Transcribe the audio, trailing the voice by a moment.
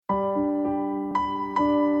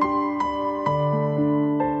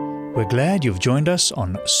We're glad you've joined us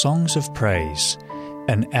on Songs of Praise,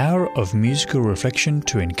 an hour of musical reflection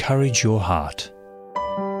to encourage your heart.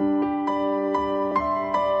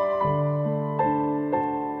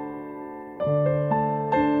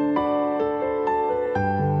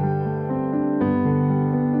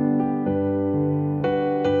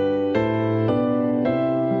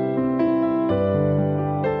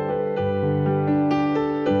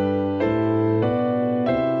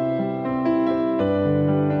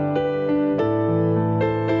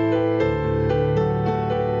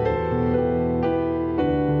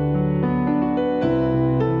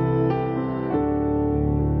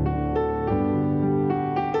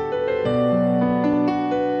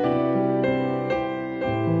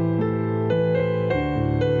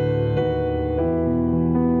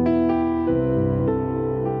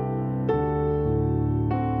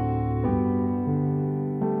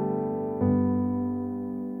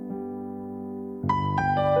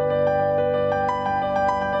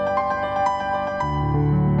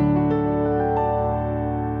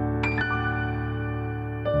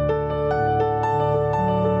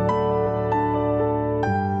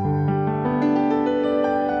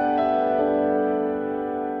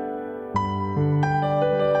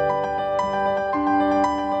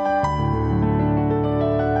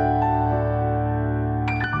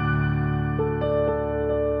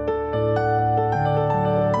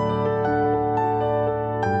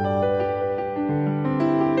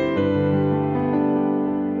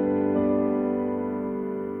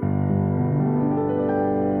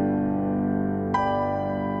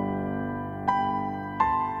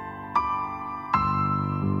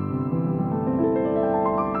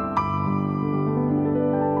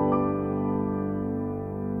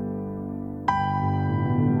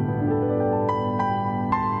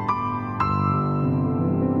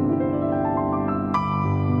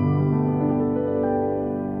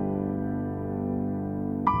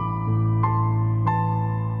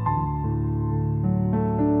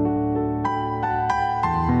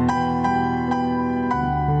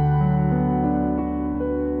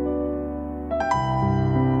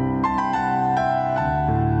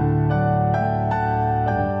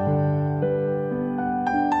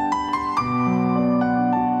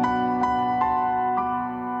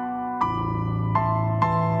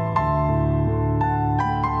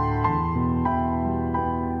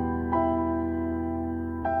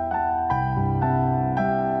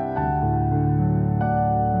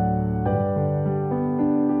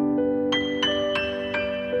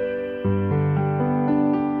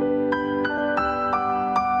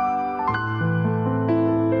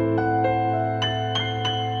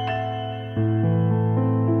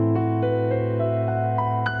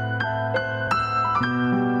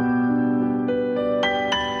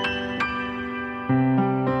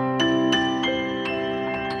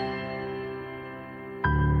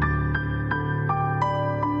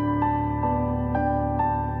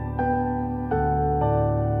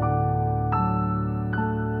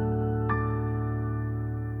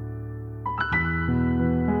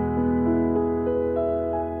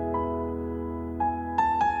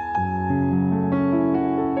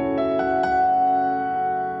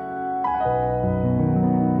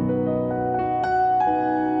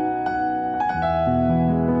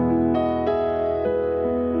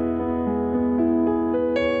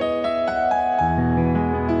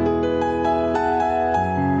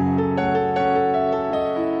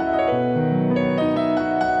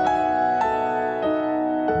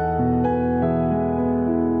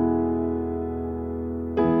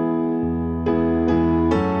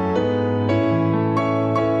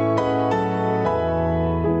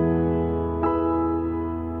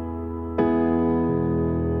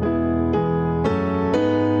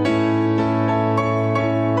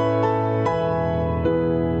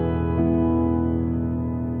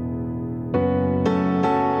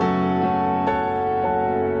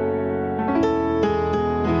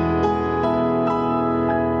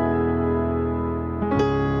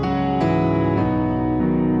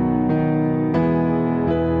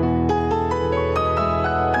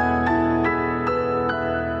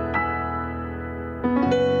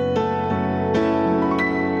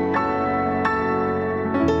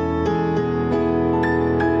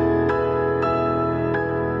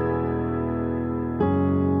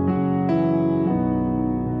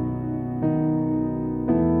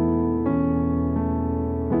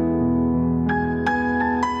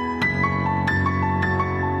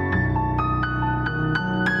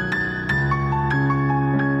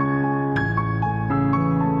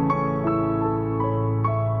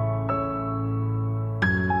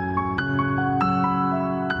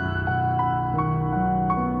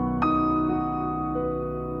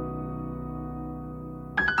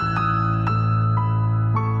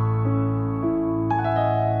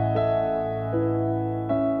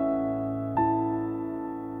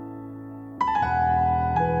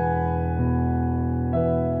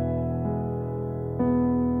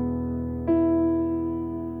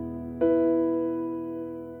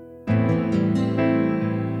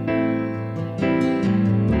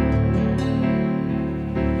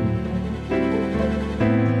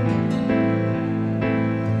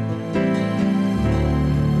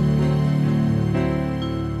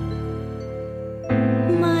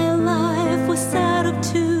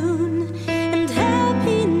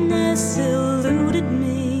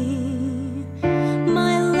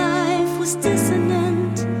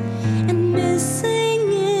 dissonant and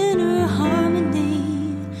missing inner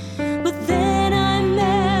harmony. But then I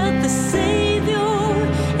met the Savior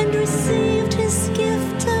and received His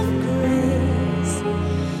gift of grace,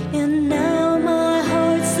 and now my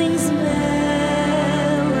heart sings melody.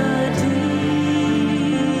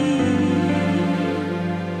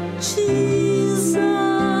 Jesus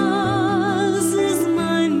is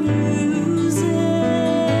my music.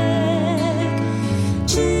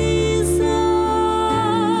 Jesus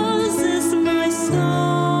is my song.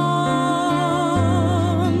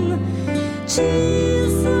 Jesus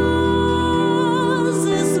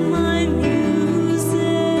is my music.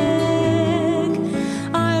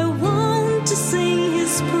 I want to sing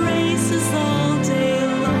His praises all day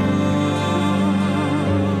long.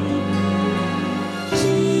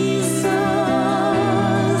 Jesus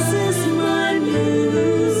is my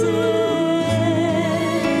music.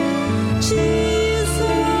 Jesus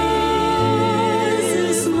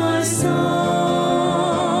is my song.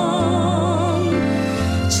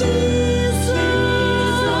 Jesus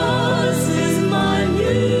is my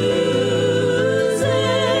music.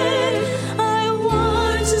 I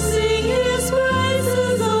want to sing His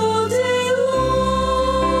praises all day long.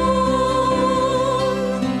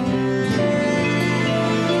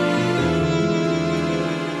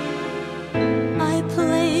 I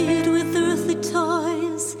played with earthly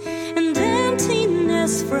toys, and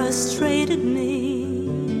emptiness frustrated me.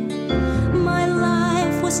 My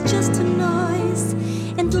life was just a noise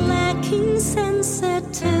and lacking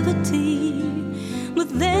sensitivity. But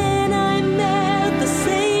then I met the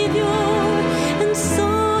Savior and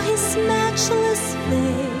saw His matchless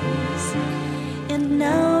face, and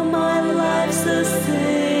now my life's a symphony.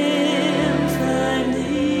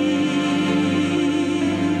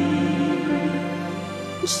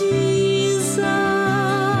 Jesus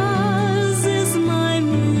is my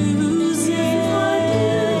music.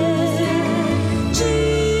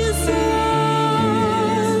 Jesus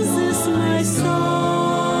is my song.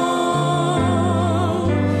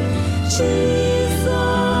 Jesus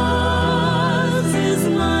is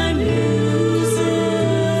my music.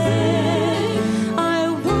 I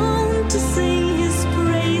want to sing His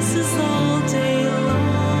praises all day long.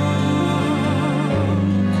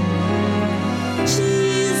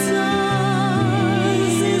 Jesus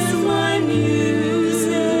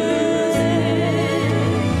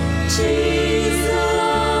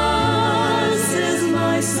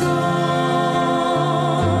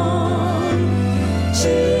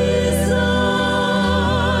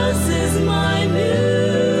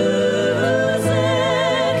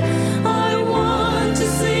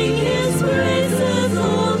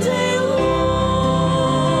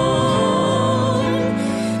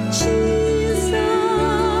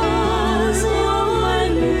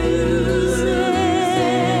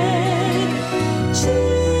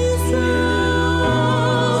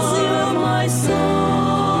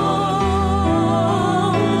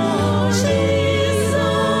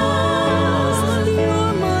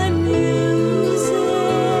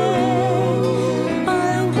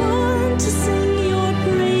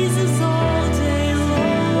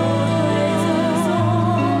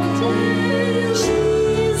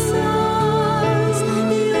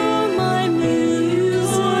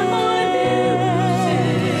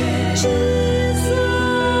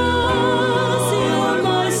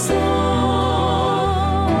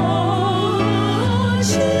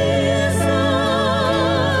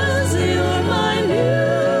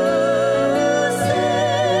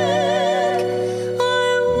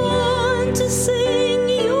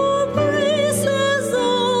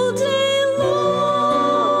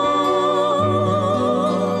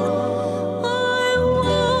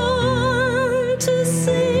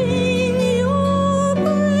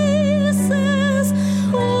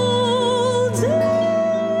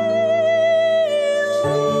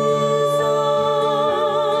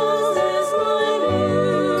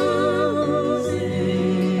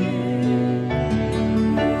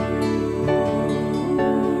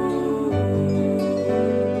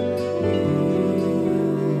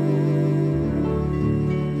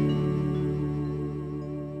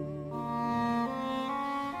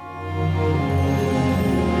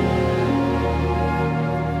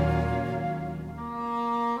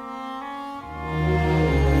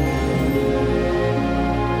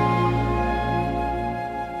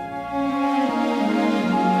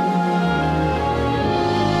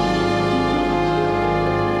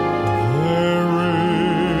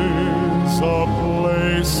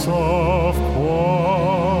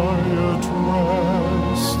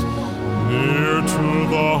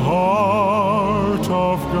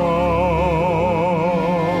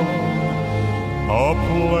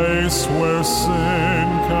place where sin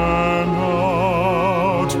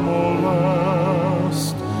cannot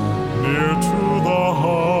molest, near to the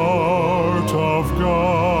heart of God.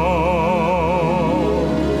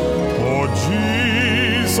 For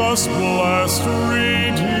Jesus, blessed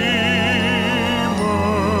Redeemer,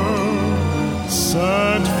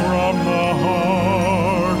 sent from the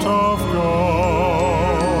heart of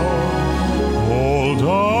God, hold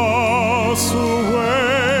us who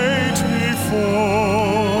wait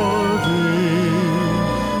before Thee,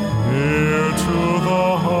 near to the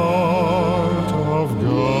heart of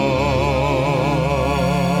God.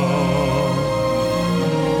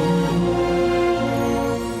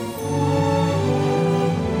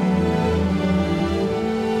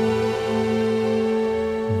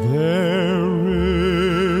 There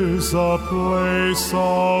is a place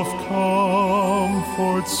of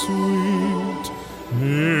comfort sweet,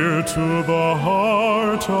 near to the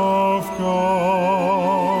heart of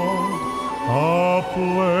God, a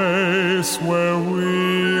place where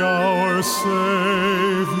we our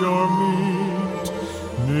Savior meet,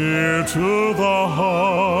 near to the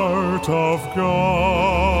heart of God.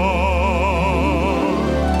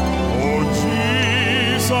 O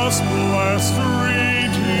Jesus, blessed Redeemer,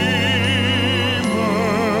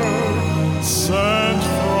 sent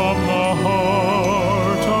from the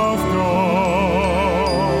heart of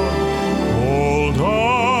God, hold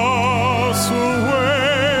us who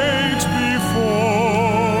wait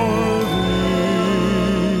before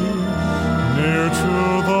Thee, near to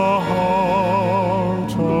the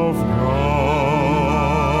heart of God.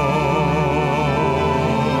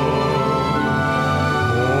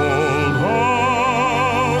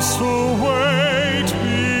 Hold us who wait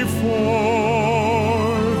before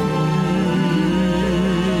Thee,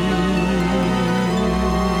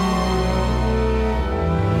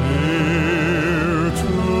 near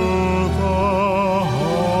to the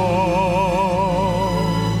heart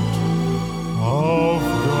of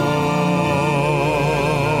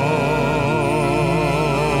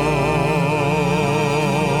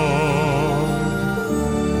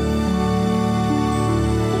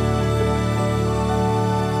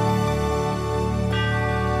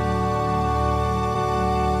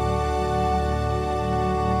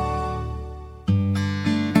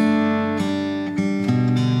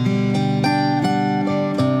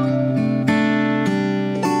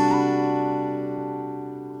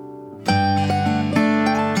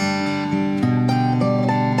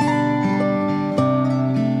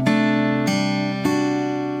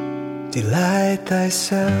Delight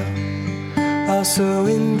thyself also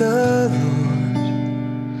in the Lord,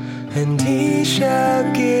 and He shall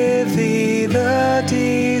give thee the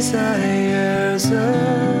desires of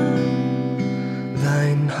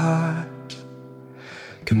thine heart.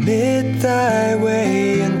 Commit thy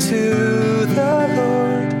way unto the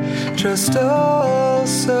Lord, trust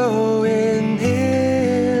also in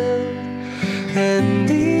Him, and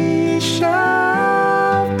He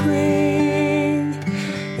shall bring,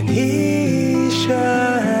 and He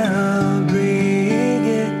shall bring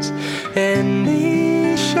it, and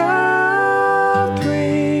He shall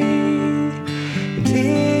bring, and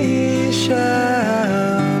He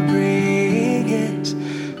shall bring it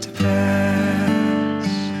to pass.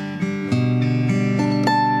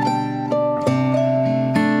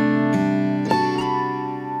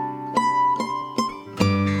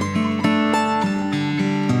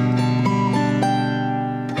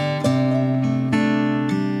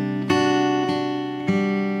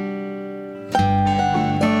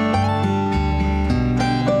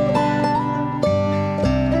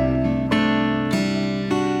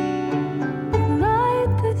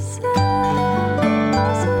 Light the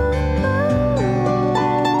sails in the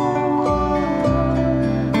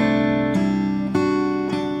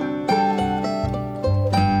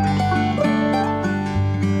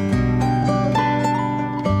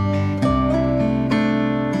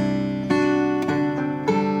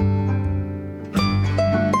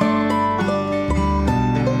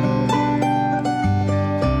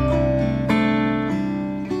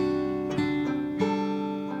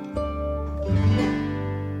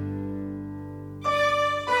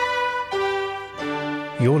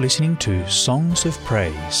You're listening to Songs of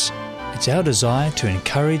Praise. It's our desire to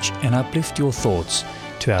encourage and uplift your thoughts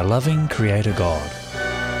to our loving Creator God.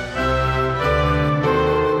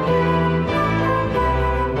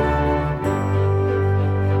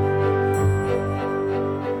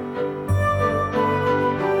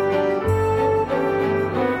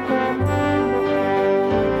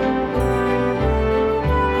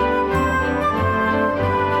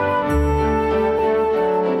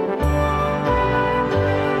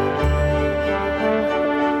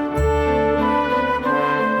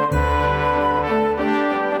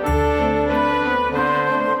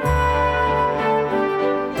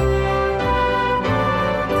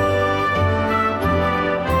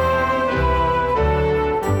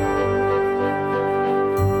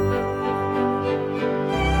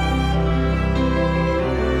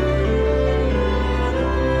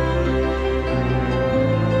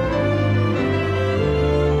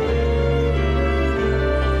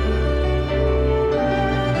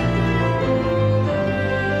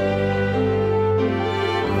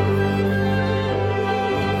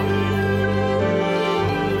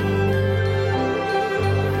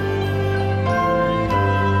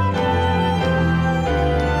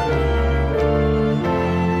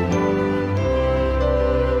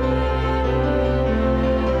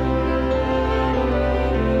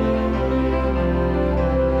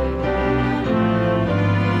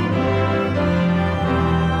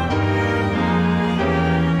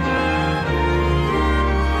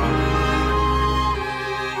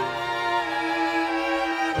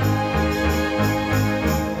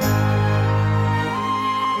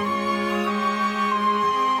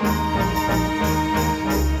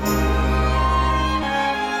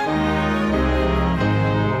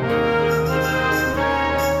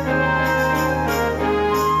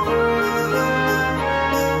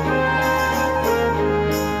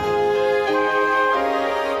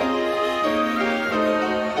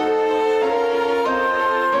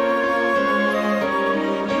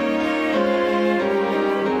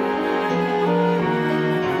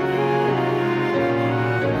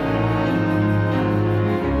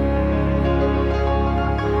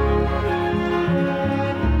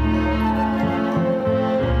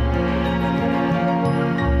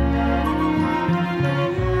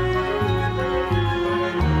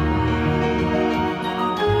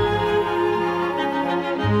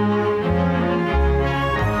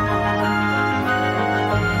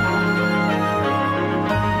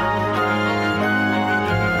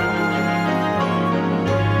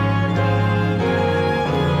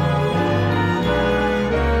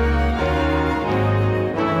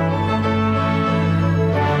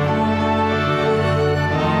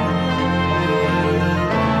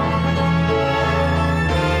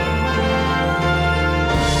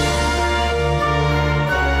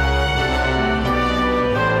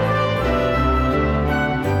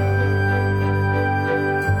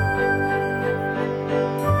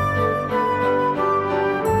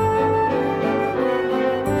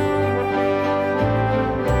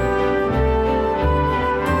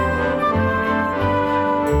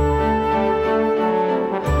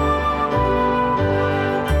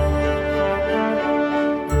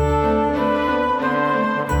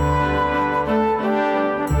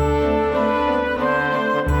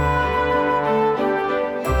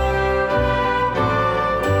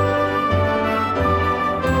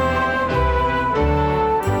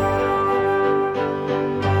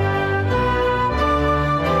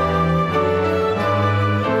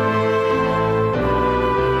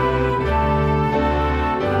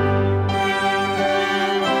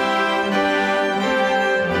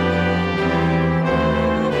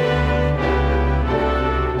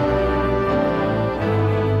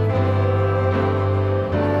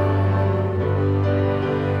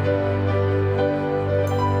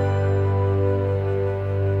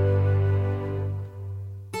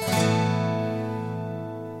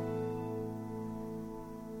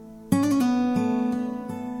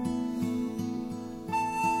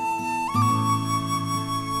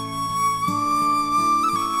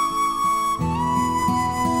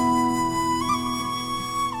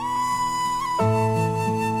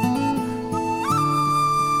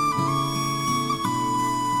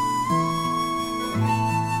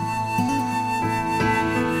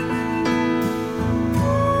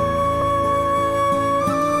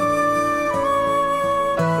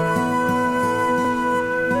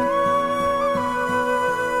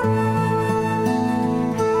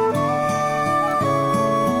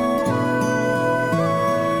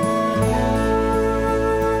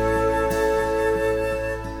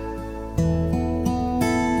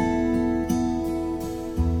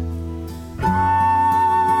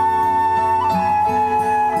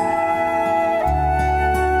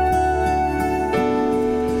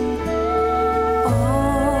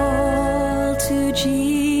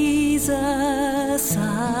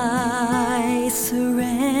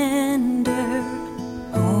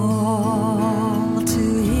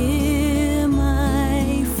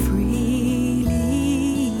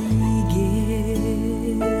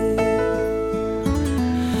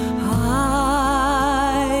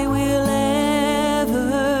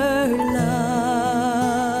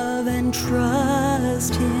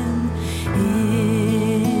 trust Him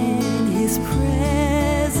in His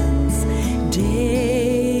presence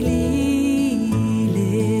daily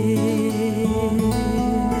live.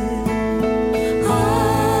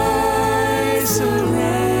 I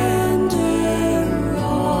surrender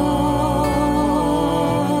all.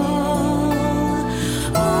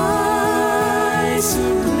 I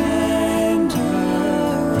surrender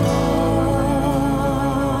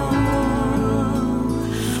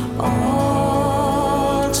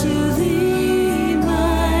all to Thee,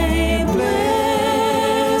 my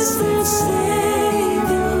blessed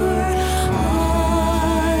Savior.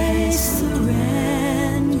 I surrender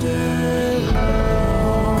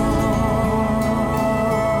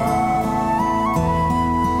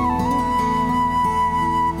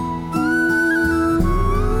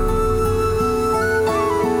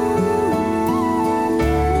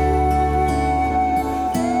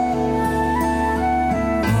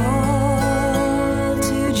all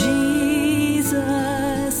to Jesus.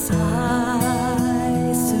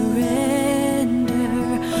 I surrender,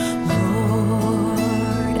 Lord.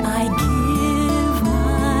 I give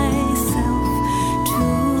myself to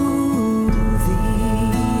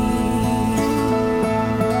Thee.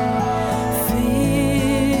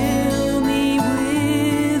 Fill me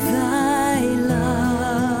with Thy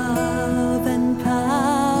love and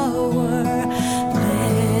power.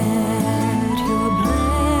 Let Your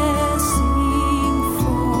blessing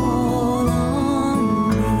fall on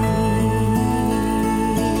me.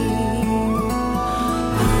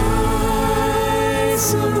 I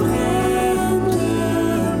surrender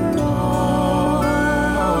all.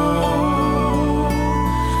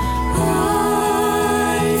 I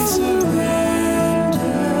surrender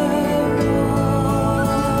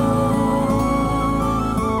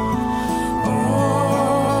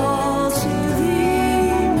all to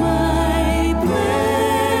Thee, my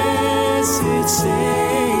blessed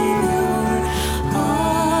Savior. I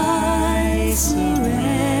surrender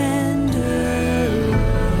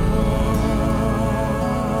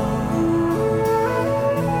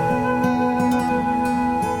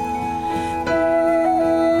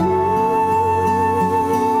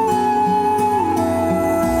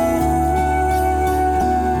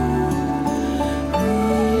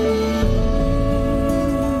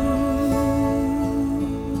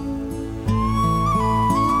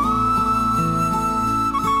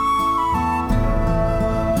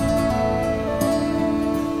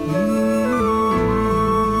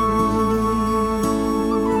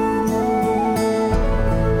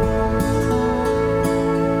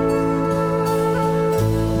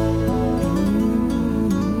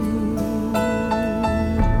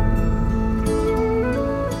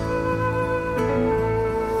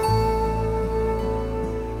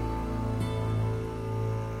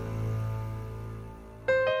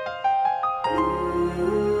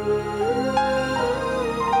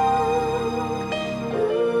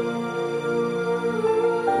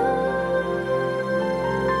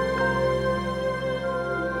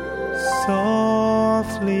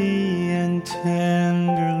Softly and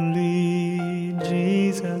tenderly,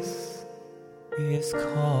 Jesus is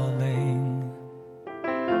calling,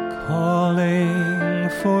 calling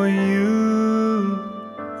for you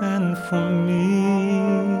and for me.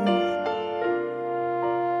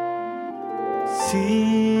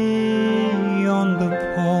 See on the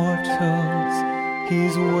portals,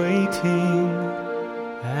 He's waiting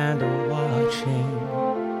and watching,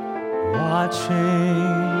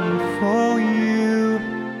 watching for you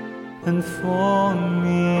and for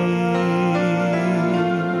me.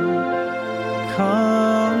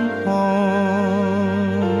 Come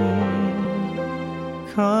home,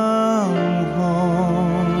 come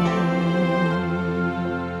home.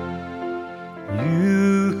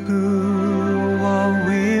 You who are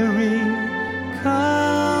weary,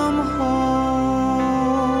 come home.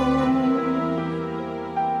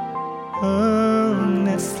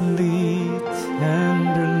 Earnestly,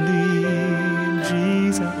 tenderly,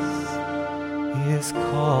 Jesus is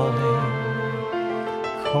calling,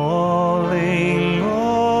 calling,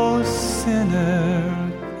 oh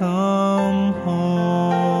sinner, come home.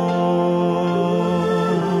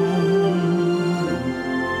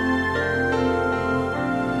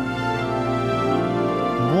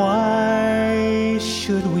 Why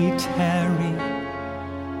should we tarry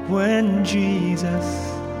when Jesus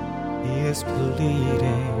is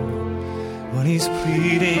pleading, when He's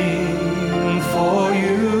pleading for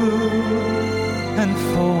you and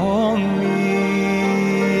for me?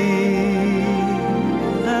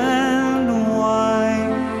 And why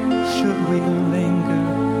should we linger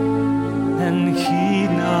and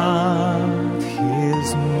heed not His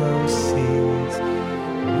mercies,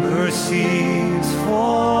 mercy is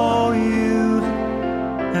for you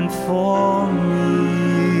and for me.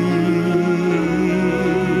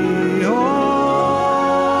 Oh,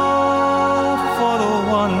 for the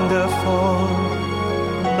wonderful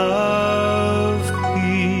love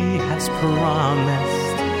He has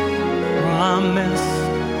promised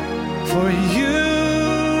for you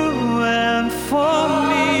and for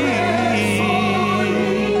me.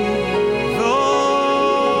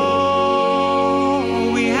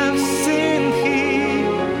 Though we have sinned, He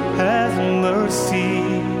has mercy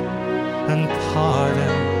and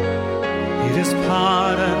pardon. It is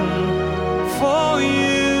pardon for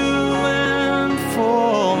you and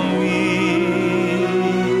for me.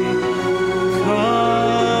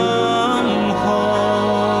 Come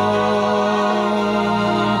home,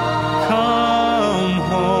 come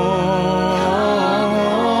home.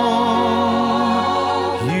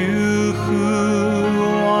 You who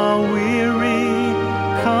are weary,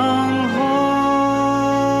 come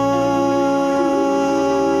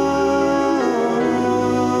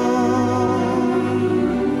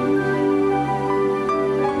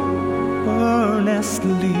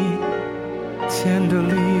earnestly,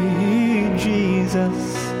 tenderly, Jesus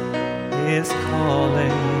is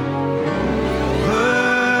calling.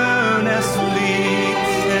 Earnestly,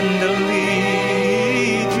 tenderly,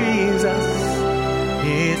 Jesus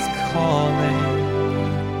is calling.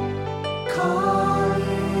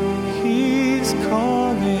 He's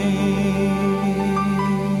calling.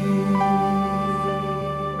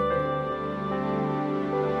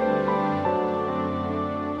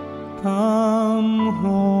 Come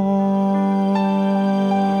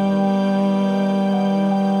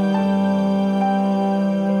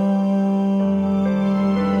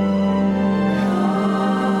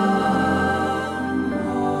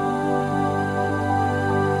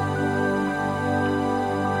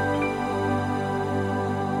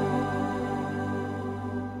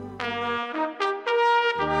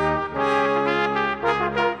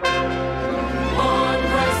On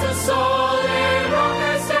Christ the solid rock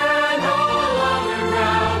I stand, all other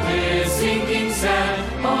ground is sinking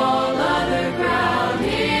sand. All other ground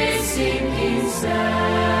is sinking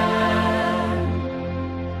sand.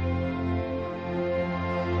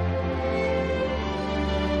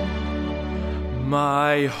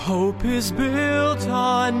 My hope is built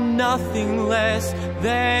on nothing less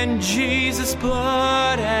than Jesus'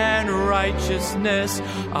 blood and righteousness.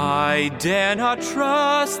 I dare not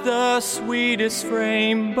trust the sweetest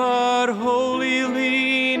frame, but wholly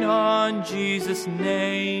lean on Jesus'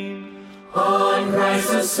 name. On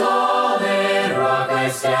Christ the solid rock I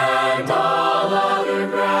stand, all other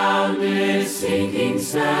ground is sinking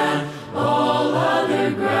sand. All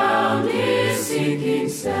other ground is sinking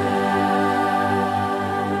sand.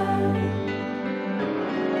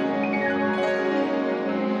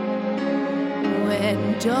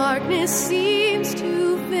 When darkness seems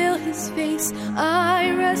to fill His face,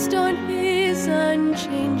 I rest on His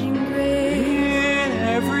unchanging grace. In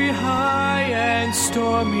every high and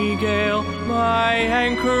stormy gale, my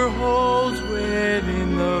anchor holds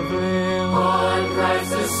within the veil. On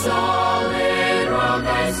Christ the solid rock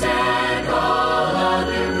I stand, all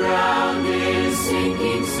other ground is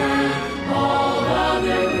sinking sand. All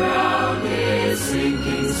other ground is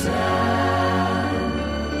sinking sand.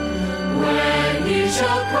 When He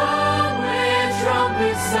shall come with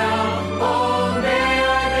trumpet sound, oh, may I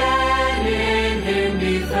then in Him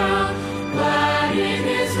be found, glad in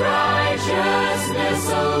His righteousness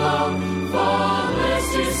alone, faultless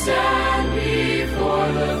to stand before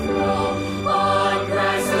the throne. On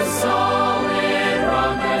Christ the solid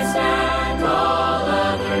rock I stand, all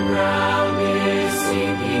other ground is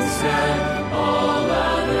sinking sand. All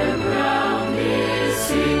other ground is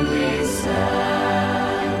sinking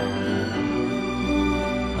sand.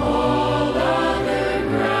 All other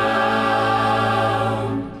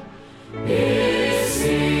ground is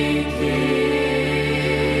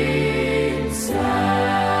sinking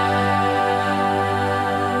sand.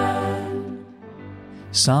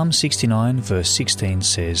 Psalm 69 verse 16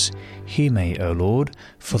 says, Hear me, O Lord,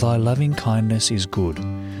 for thy loving kindness is good.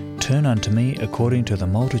 Turn unto me according to the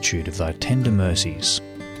multitude of thy tender mercies.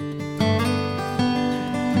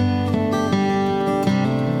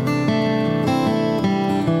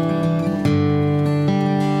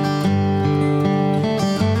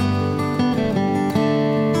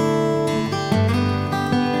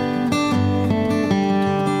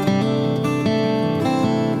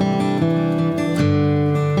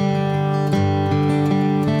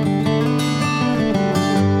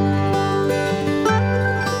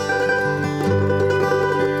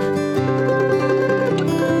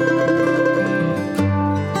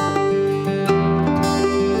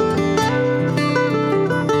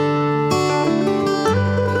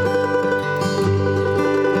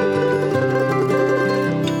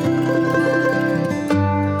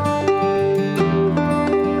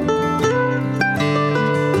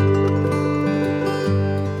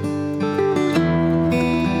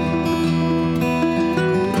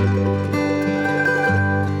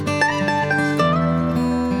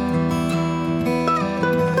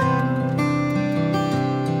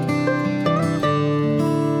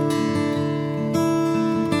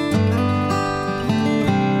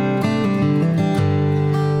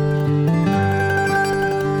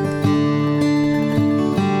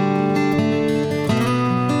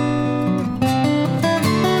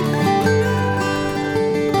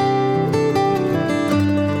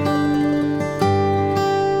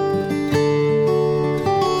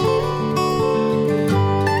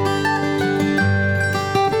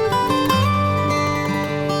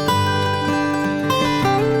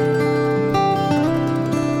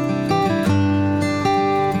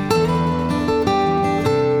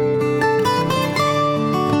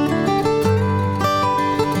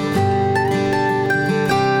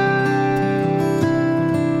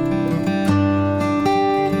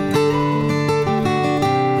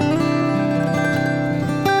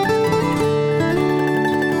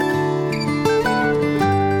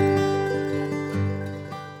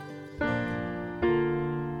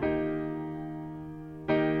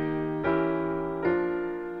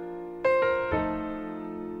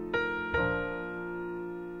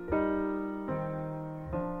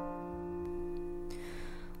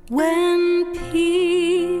 When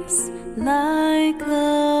peace like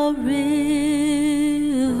a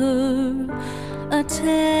river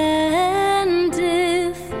attendeth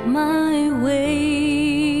my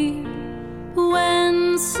way,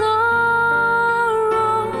 when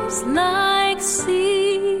sorrows like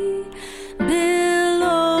sea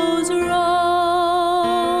billows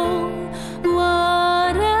roll,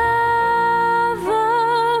 whatever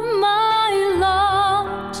my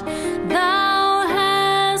lot, thou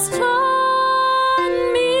hast taught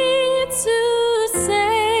me to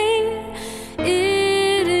say,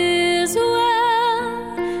 it is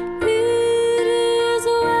well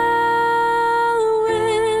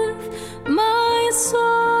with my soul.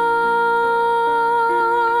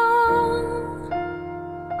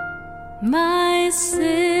 My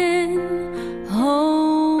sin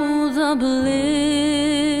holds a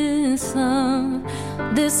bliss of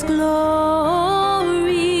this glorious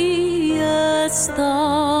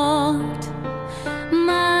thought.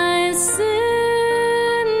 My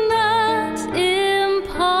sin not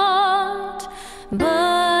impart,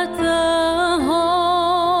 but the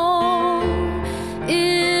whole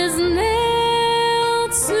is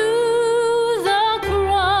nailed to the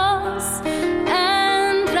cross,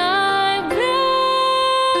 and I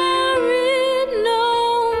bear it no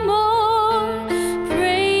more.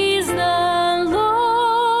 Praise the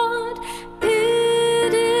Lord,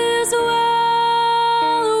 it is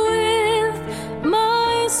well with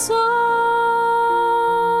my soul.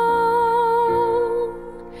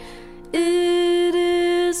 It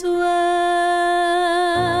is well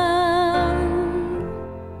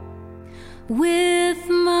with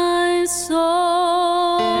my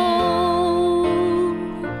soul.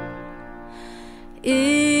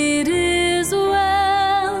 It is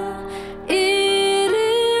well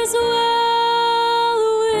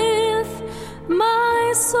with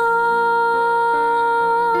my soul.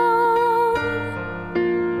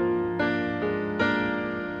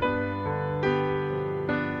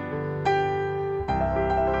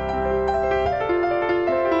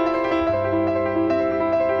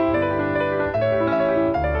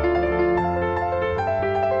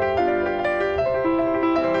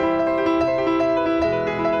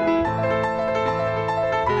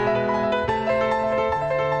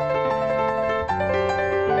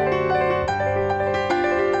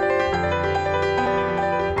 It is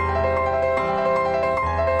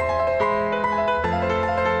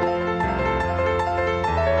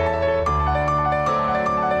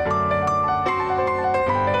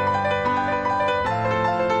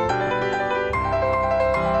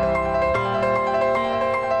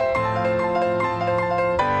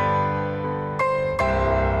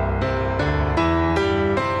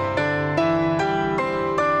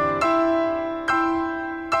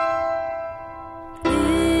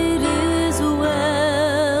well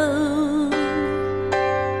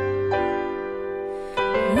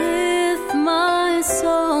with my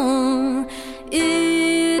soul.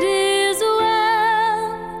 It is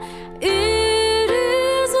well with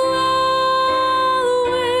my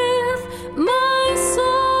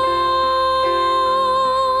soul.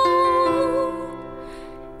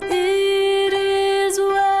 It is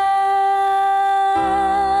well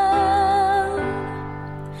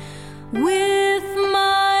with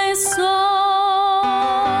my soul.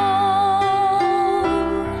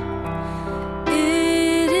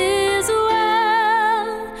 It is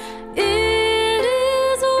well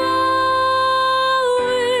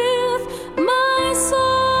with my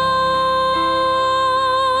soul. It is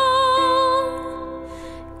well with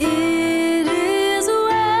my soul. It is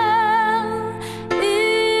well with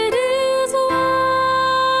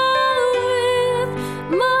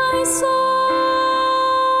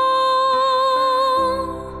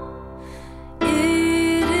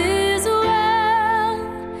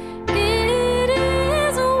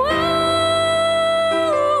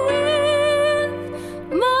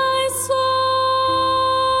my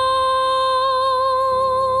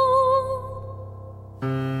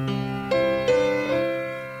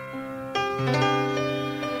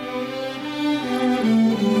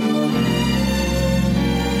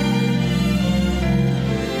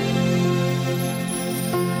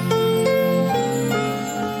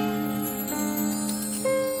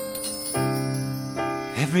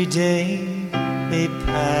Every day may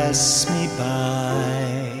pass me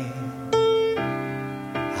by,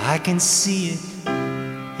 I can see it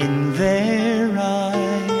in their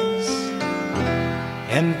eyes.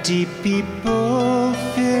 Empty people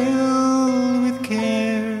filled with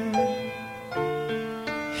care,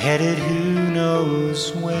 headed who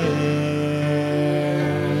knows where.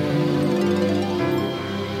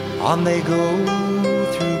 On they go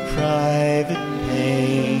through private pain,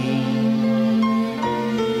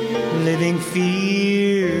 living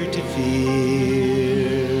fear to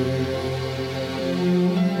fear.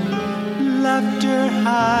 Laughter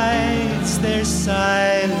hides their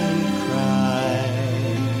silent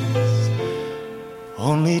cries.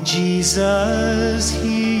 Only Jesus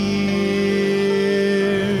hears.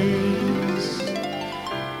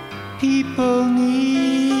 People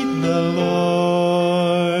need the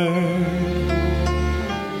Lord.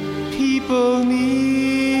 People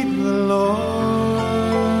need the Lord.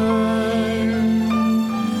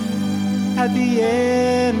 At the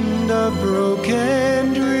end of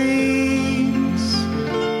broken dreams,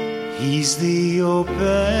 He's the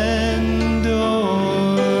open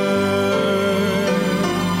door.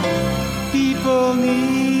 People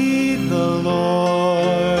need the Lord.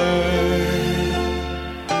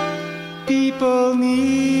 People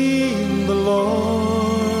need the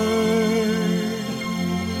Lord.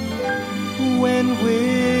 When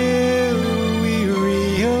will we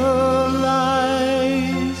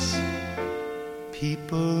realize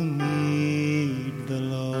people need the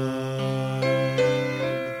Lord?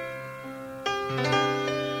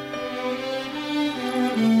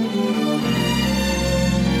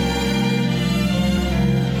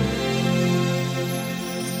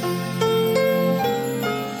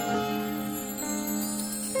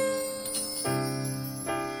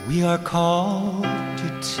 We are called to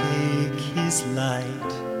take His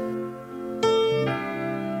light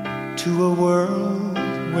to a world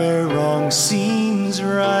where wrong seems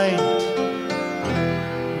right.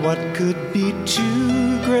 What could be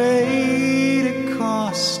too great a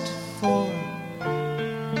cost for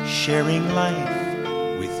sharing life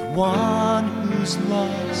with one who's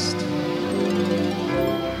lost?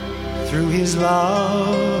 Through His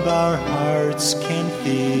love our hearts can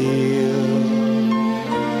feel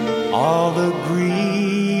all the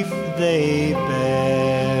grief they bear.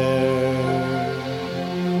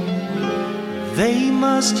 They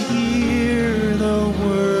must hear the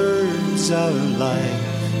words of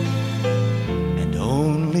life, and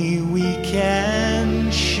only we can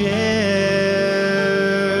share.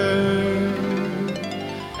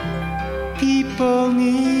 People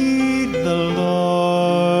need the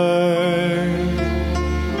Lord.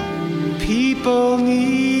 People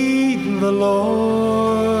need the Lord.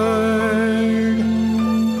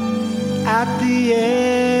 At the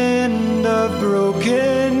end of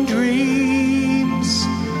broken dreams,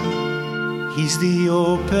 He's the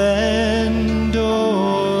open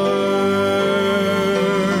door.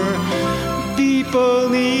 People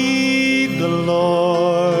need the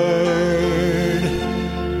Lord.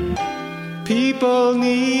 People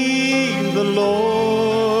need the Lord.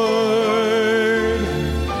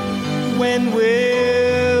 When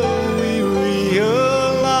will we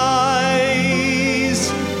realize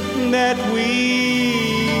that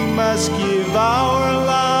we must give our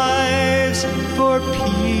lives for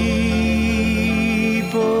people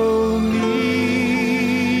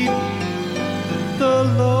need the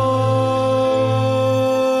Lord.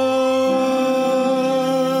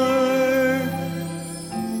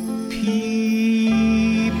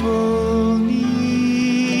 People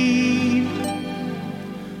need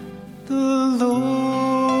the Lord.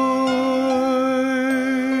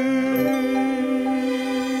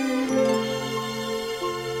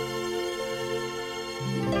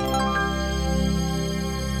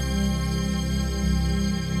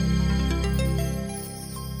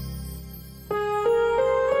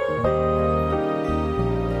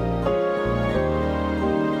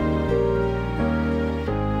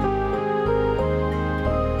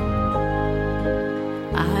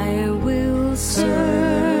 I will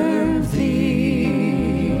serve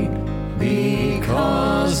Thee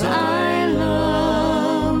because I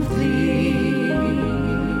love Thee.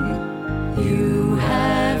 You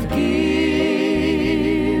have given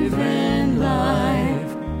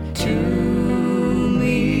life to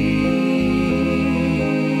me.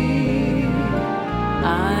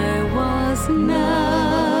 I was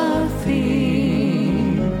nothing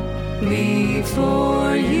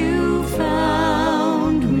before You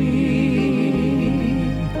found me.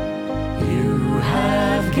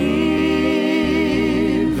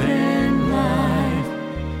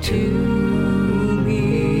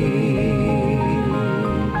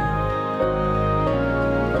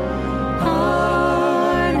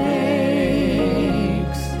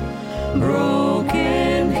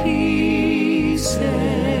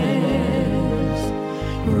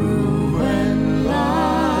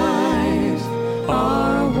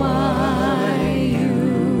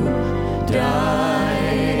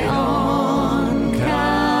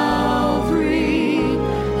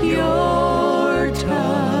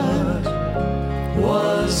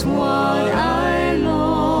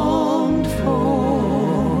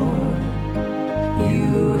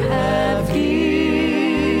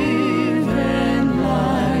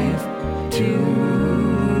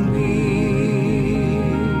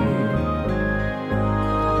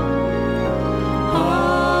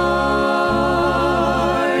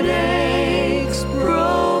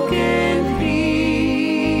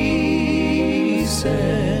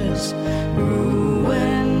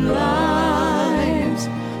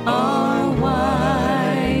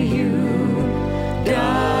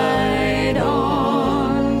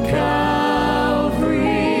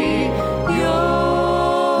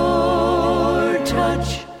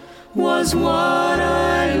 was what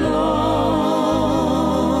I longed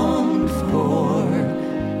for.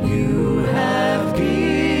 You have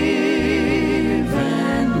given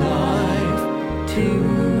life to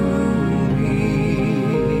me.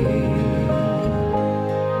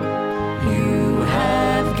 You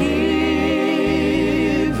have given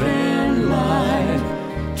life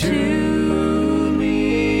to me.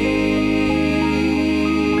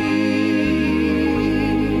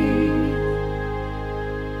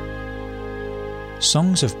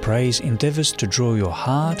 Songs of Praise endeavours to draw your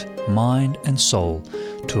heart, mind and soul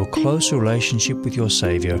to a close relationship with your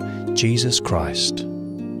Saviour, Jesus Christ.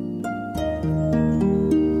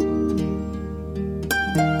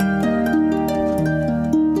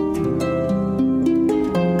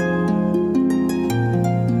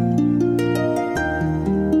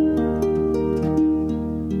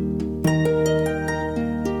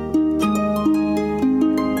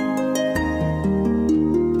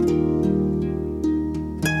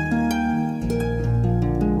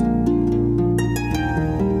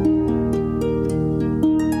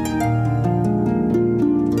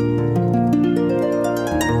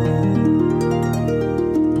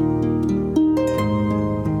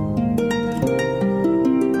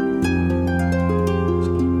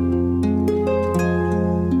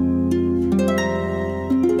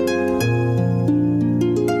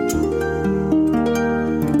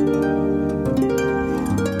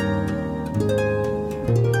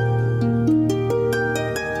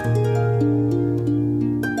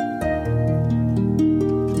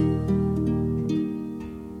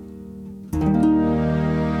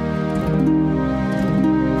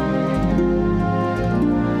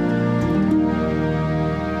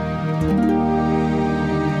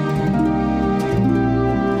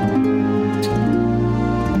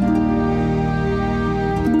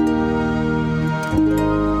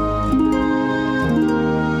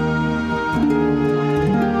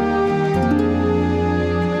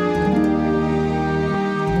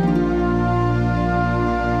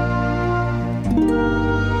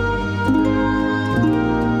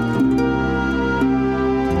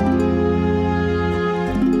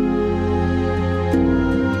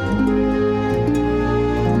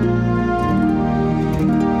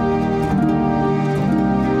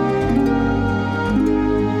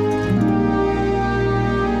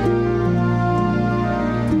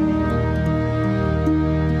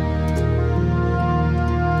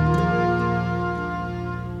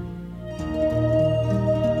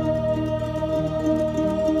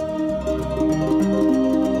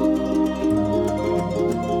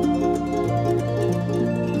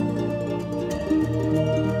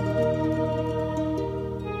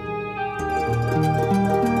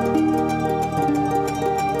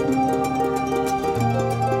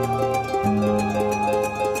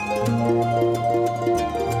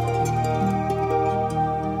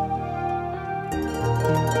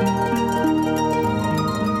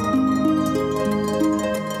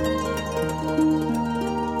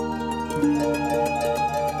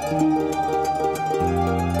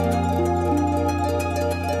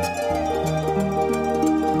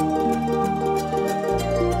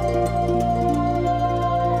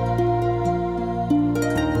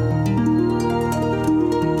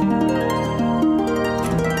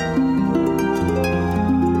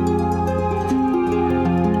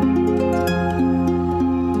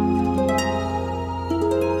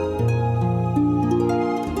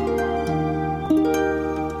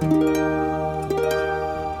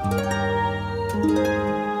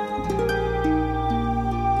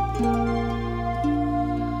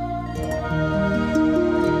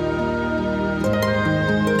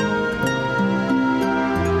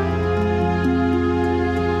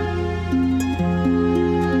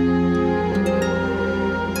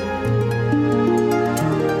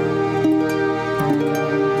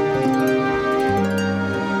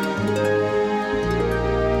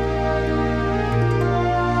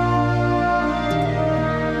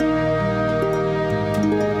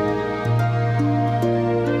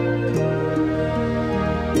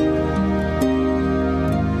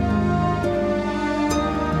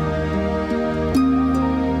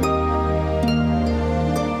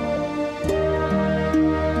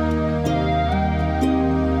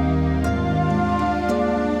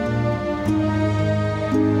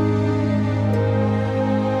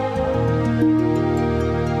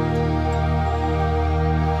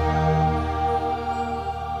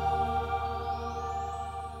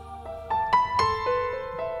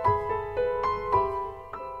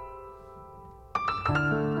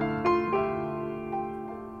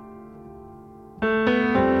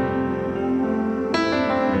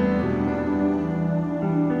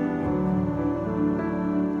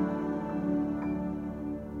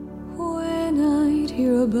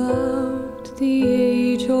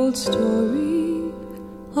 old story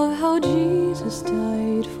of how Jesus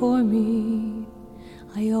died for me.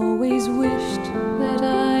 I always wished that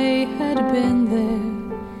I had been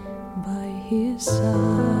there by his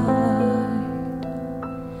side.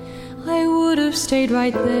 I would have stayed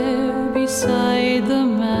right there beside the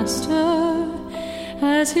Master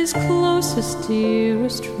as his closest,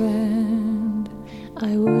 dearest friend.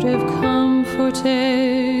 I would have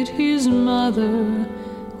comforted his mother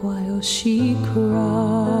while she cried.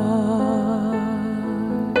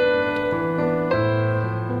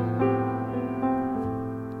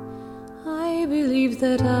 I believed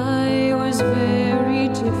that I was very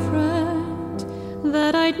different,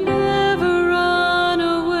 that I'd never run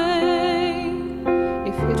away.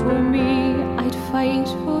 If it were me, I'd fight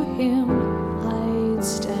for him, I'd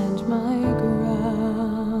stand my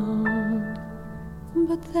ground.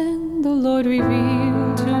 But then the Lord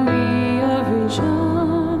revealed to me a vision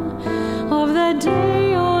of that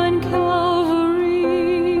day on Calvary,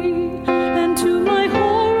 and to my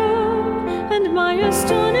horror and my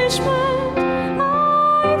astonishment,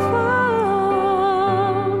 I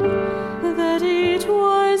found that it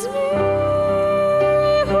was me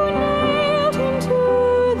who nailed him to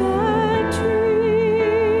that tree.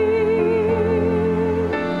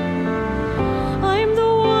 I'm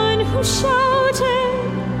the one who shouted,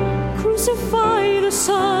 "Crucify the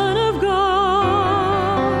Son of God."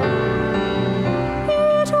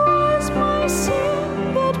 It was my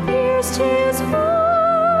sin that pierced his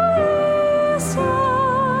holy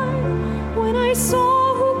side. When I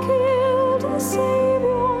saw who killed the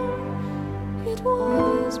Savior, it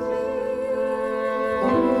was me.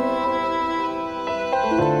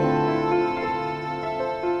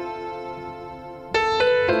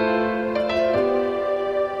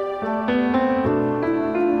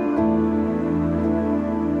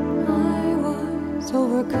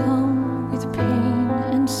 Overcome with pain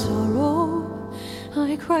and sorrow,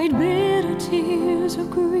 I cried bitter tears of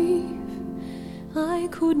grief. I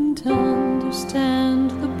couldn't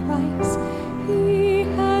understand the price he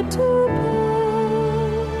had to pay,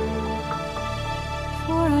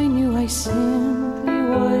 for I knew I simply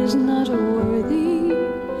was not worthy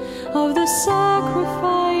of the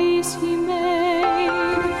sacrifice he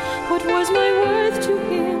made. What was my worth to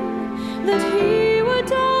him that he would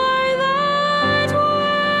die?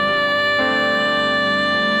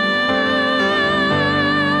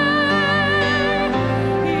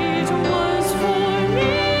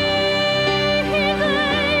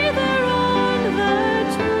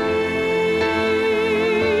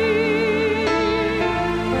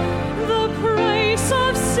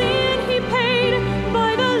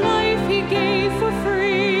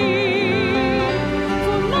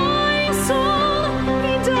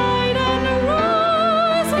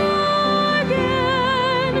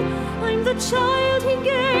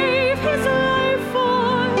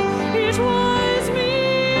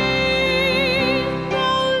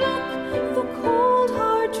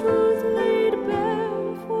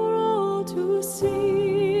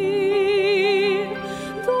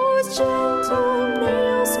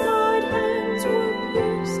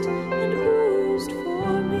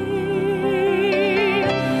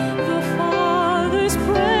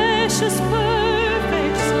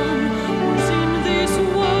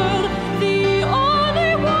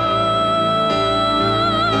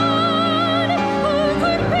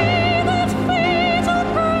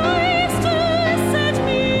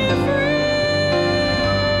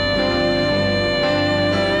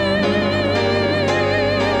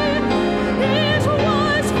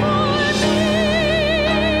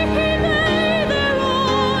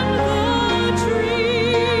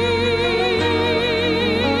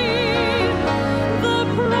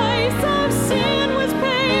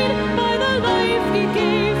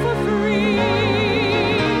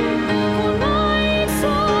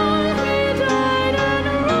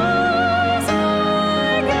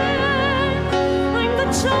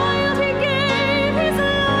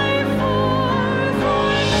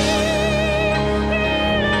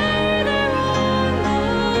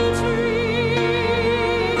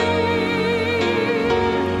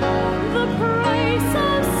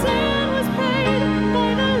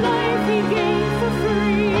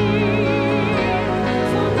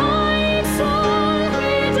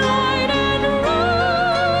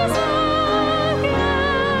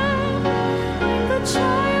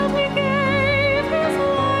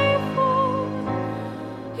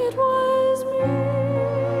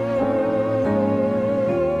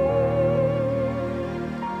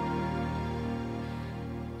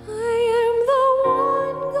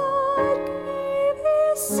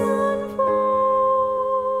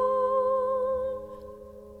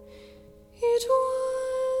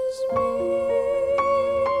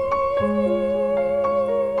 What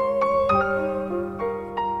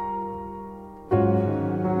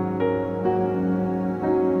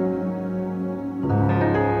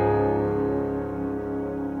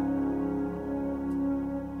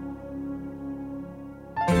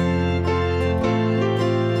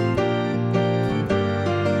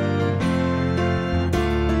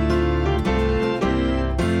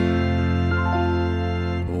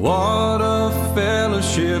a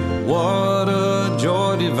fellowship, what a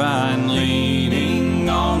joy divine, leaning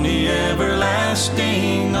on the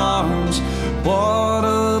everlasting arms. What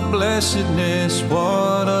a blessedness,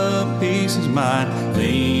 what a peace is mine,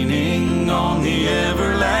 leaning on the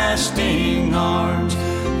everlasting arms.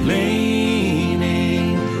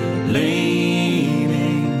 Leaning,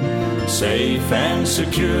 leaning, safe and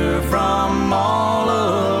secure from all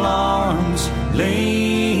alarms.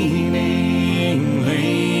 Leaning,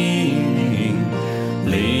 leaning,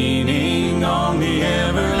 leaning on the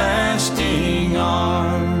everlasting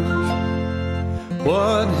arms.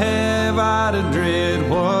 What have I to dread?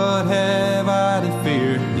 What have I to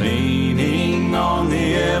fear? Leaning on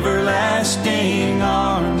the everlasting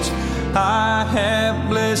arms. I have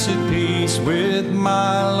blessed peace with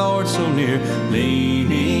my Lord so near.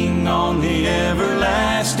 Leaning on the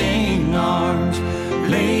everlasting arms.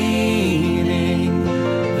 Leaning,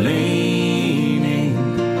 leaning,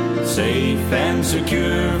 safe and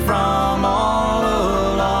secure from all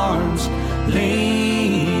alarms.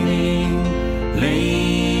 Leaning,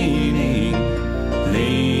 leaning,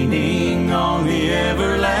 leaning on the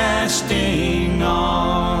everlasting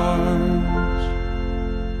arms.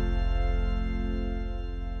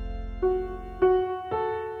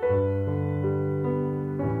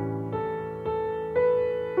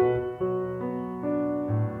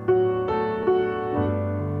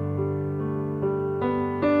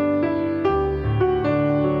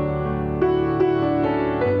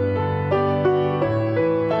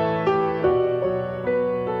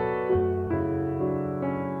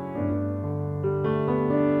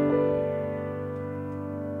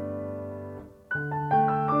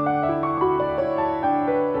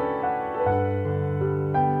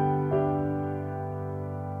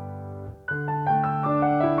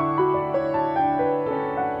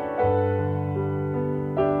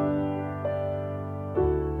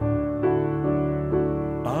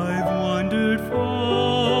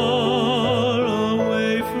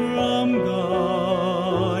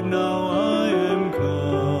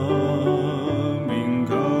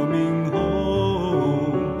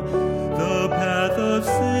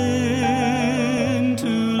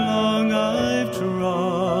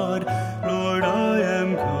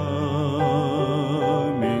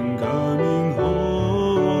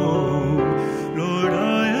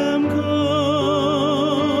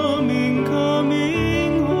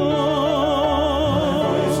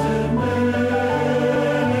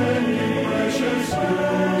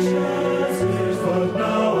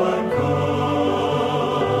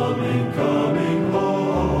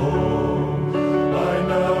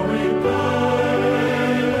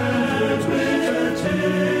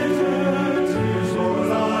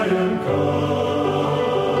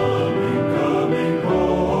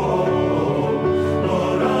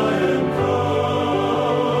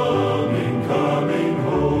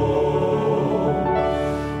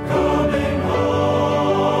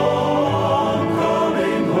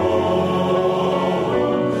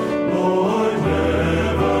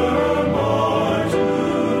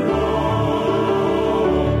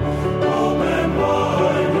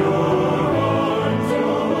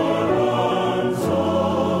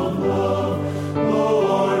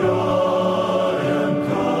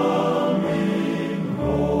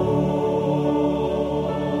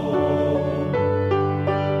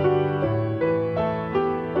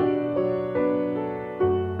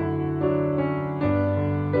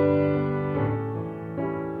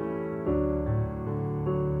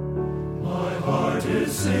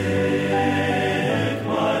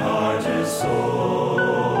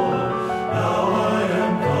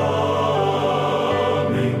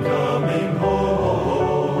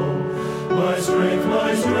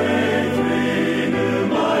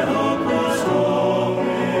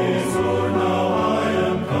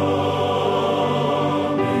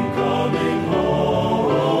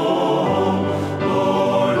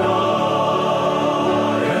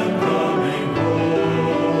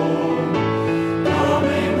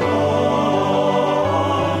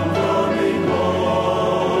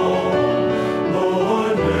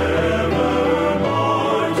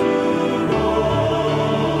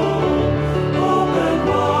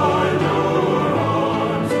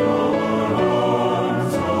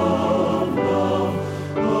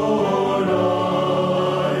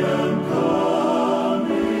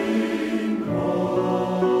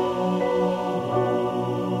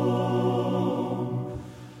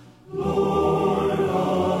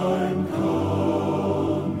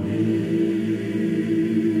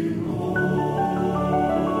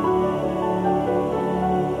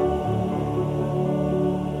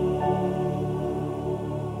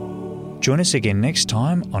 Join us again next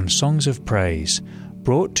time on Songs of Praise,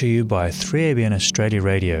 brought to you by 3ABN Australia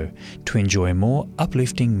Radio, to enjoy more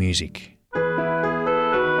uplifting music.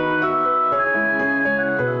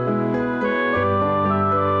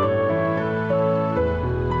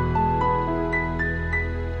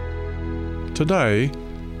 Today,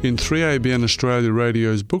 in 3ABN Australia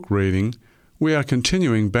Radio's book reading, we are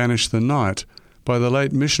continuing Banish the Night by the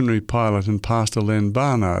late missionary pilot and pastor Len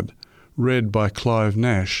Barnard, read by Clive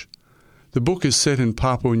Nash. The book is set in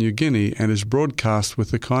Papua New Guinea and is broadcast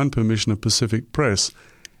with the kind permission of Pacific Press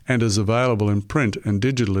and is available in print and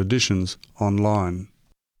digital editions online.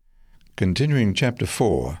 Continuing Chapter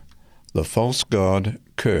 4, The False God,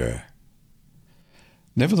 Ker.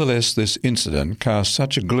 Nevertheless, this incident cast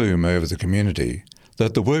such a gloom over the community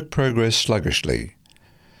that the work progressed sluggishly.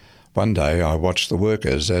 One day I watched the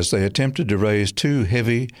workers as they attempted to raise two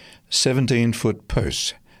heavy 17-foot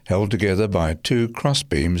posts held together by two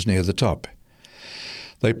crossbeams near the top.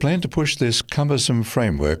 They planned to push this cumbersome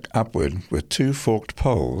framework upward with two forked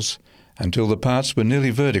poles until the parts were nearly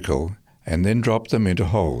vertical and then drop them into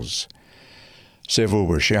holes. Several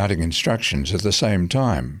were shouting instructions at the same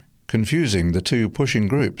time, confusing the two pushing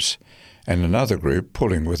groups, and another group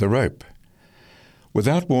pulling with a rope.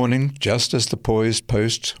 Without warning, just as the poised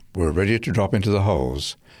posts were ready to drop into the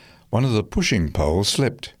holes, one of the pushing poles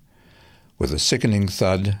slipped. With a sickening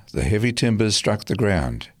thud, the heavy timbers struck the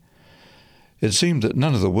ground. It seemed that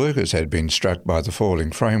none of the workers had been struck by the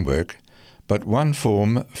falling framework, but one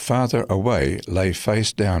form farther away lay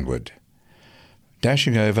face downward.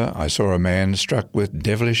 Dashing over, I saw a man struck with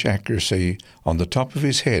devilish accuracy on the top of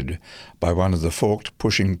his head by one of the forked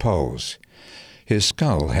pushing poles. His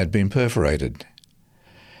skull had been perforated.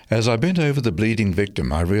 As I bent over the bleeding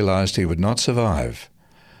victim, I realized he would not survive.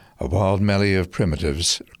 A wild melee of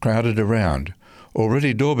primitives crowded around,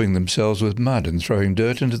 already daubing themselves with mud and throwing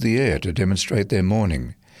dirt into the air to demonstrate their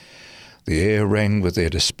mourning. The air rang with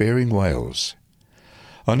their despairing wails.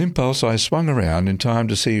 On impulse, I swung around in time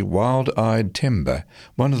to see wild-eyed Temba,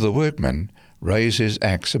 one of the workmen, raise his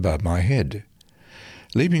axe above my head.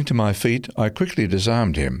 Leaping to my feet, I quickly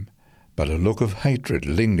disarmed him, but a look of hatred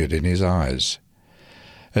lingered in his eyes.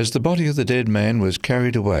 As the body of the dead man was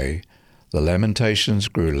carried away, the lamentations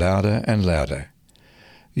grew louder and louder.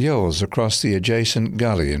 Yells across the adjacent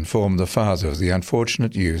gully informed the father of the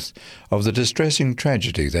unfortunate youth of the distressing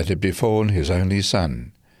tragedy that had befallen his only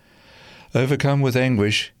son. Overcome with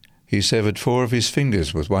anguish, he severed 4 of his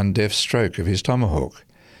fingers with one deft stroke of his tomahawk.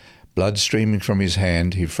 Blood streaming from his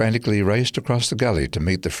hand, he frantically raced across the gully to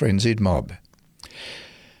meet the frenzied mob.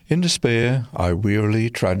 In despair, I wearily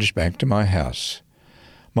trudged back to my house.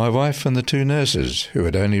 My wife and the 2 nurses, who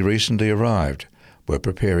had only recently arrived, were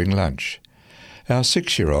preparing lunch. Our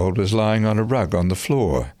 6-year-old was lying on a rug on the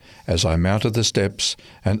floor as I mounted the steps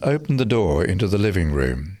and opened the door into the living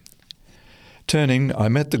room. Turning, I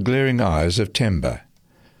met the glaring eyes of Temba.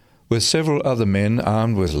 With several other men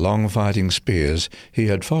armed with long fighting spears, he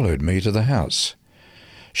had followed me to the house.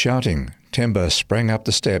 Shouting, Temba sprang up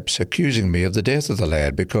the steps, accusing me of the death of the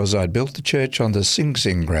lad because I'd built the church on the Sing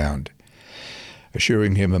Sing ground.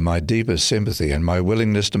 Assuring him of my deepest sympathy and my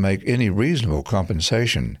willingness to make any reasonable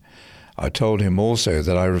compensation, I told him also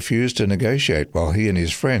that I refused to negotiate while he and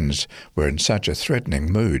his friends were in such a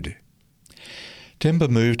threatening mood. Temba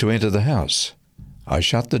moved to enter the house. I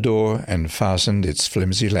shut the door and fastened its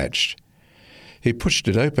flimsy latch. He pushed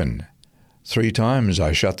it open. 3 times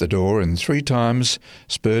I shut the door, and 3 times,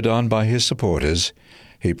 spurred on by his supporters,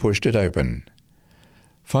 he pushed it open.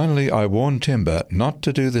 Finally, I warned Temba not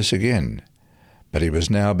to do this again, but he was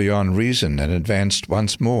now beyond reason and advanced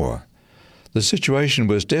once more. The situation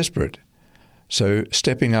was desperate, so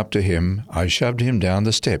stepping up to him, I shoved him down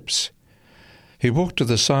the steps. He walked to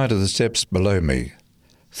the side of the steps below me,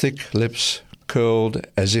 thick lips curled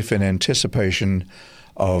as if in anticipation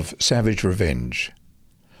of savage revenge.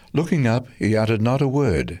 Looking up, he uttered not a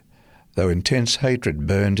word, though intense hatred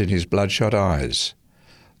burned in his bloodshot eyes.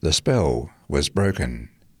 The spell was broken.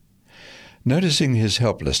 Noticing his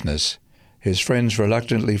helplessness, his friends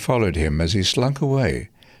reluctantly followed him as he slunk away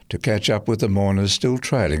to catch up with the mourners still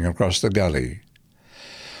trailing across the gully.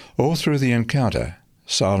 All through the encounter,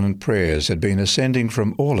 silent prayers had been ascending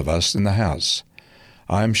from all of us in the house.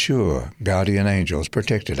 I am sure guardian angels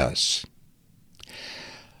protected us.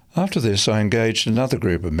 After this, I engaged another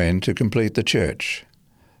group of men to complete the church.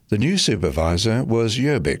 The new supervisor was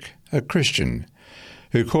Yobik, a Christian,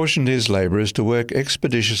 who cautioned his labourers to work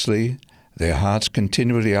expeditiously, their hearts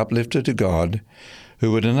continually uplifted to God,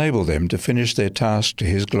 who would enable them to finish their task to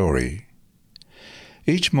his glory.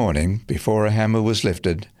 Each morning, before a hammer was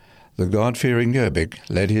lifted, the God-fearing Jobbik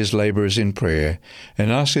led his labourers in prayer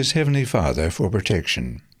and asked his Heavenly Father for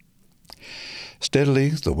protection. Steadily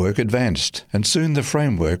the work advanced, and soon the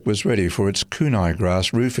framework was ready for its kunai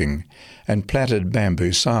grass roofing and plaited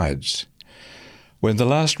bamboo sides. When the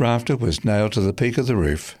last rafter was nailed to the peak of the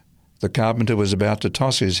roof, the carpenter was about to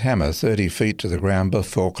toss his hammer 30 feet to the ground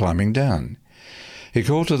before climbing down. He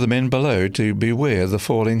called to the men below to beware the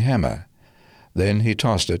falling hammer. Then he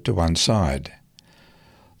tossed it to one side.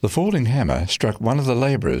 The falling hammer struck one of the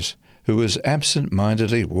labourers, who was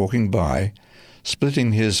absent-mindedly walking by,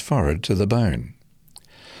 splitting his forehead to the bone.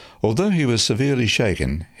 Although he was severely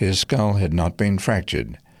shaken, his skull had not been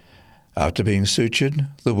fractured. After being sutured,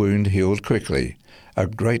 the wound healed quickly, a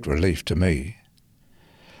great relief to me.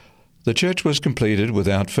 The church was completed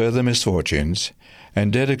without further misfortunes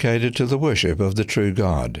and dedicated to the worship of the true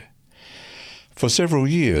God. For several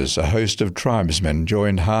years, a host of tribesmen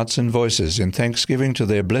joined hearts and voices in thanksgiving to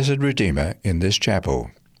their blessed Redeemer in this chapel.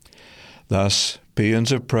 Thus,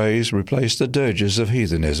 paeans of praise replaced the dirges of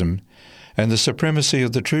heathenism, and the supremacy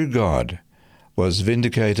of the true God was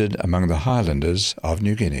vindicated among the highlanders of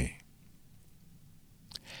New Guinea.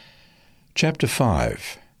 Chapter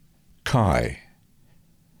 5. Kai.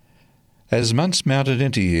 As months mounted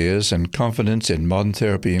into years and confidence in modern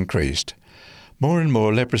therapy increased, more and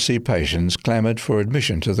more leprosy patients clamoured for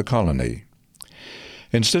admission to the colony.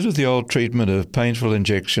 Instead of the old treatment of painful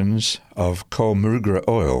injections of Kolmugra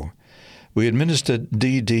oil, we administered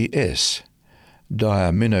DDS,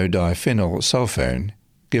 diaminodiphenyl sulfone,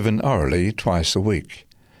 given orally twice a week.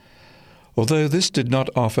 Although this did not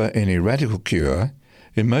offer any radical cure,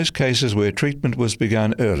 in most cases where treatment was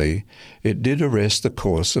begun early, it did arrest the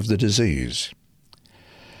course of the disease.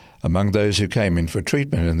 Among those who came in for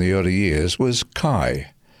treatment in the early years was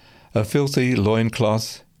Kai, a filthy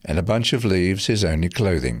loincloth and a bunch of leaves his only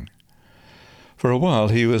clothing. For a while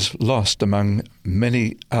he was lost among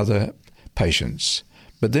many other patients,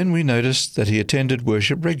 but then we noticed that he attended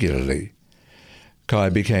worship regularly. Kai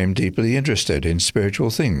became deeply interested in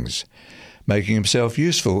spiritual things, making himself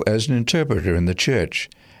useful as an interpreter in the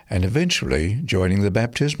church, and eventually joining the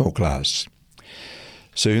baptismal class.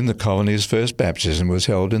 Soon the colony's first baptism was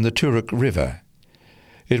held in the Turek River.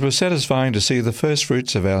 It was satisfying to see the first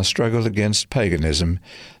fruits of our struggle against paganism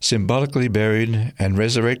symbolically buried and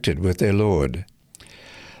resurrected with their Lord.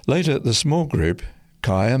 Later, the small group,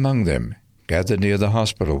 Kai among them, gathered near the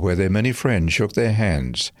hospital where their many friends shook their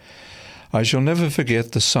hands. I shall never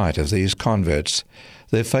forget the sight of these converts,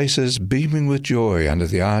 their faces beaming with joy under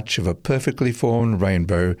the arch of a perfectly formed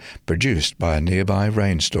rainbow produced by a nearby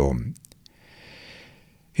rainstorm.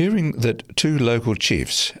 Hearing that 2 local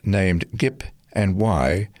chiefs named Gip and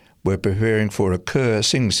Y were preparing for a Kerr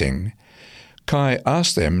Sing Sing, Kai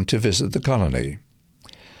asked them to visit the colony.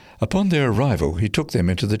 Upon their arrival, he took them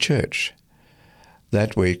into the church.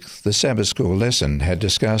 That week, the Sabbath school lesson had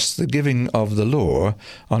discussed the giving of the law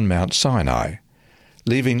on Mount Sinai,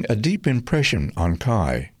 leaving a deep impression on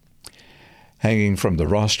Kai. Hanging from the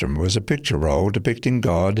rostrum was a picture roll depicting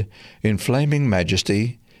God in flaming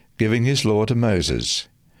majesty giving his law to Moses.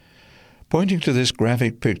 Pointing to this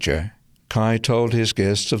graphic picture, Kai told his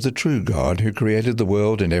guests of the true God who created the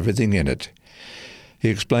world and everything in it. He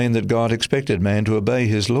explained that God expected man to obey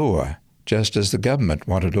his law, just as the government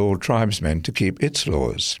wanted all tribesmen to keep its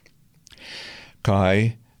laws.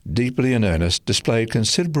 Kai, deeply in earnest, displayed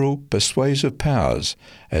considerable persuasive powers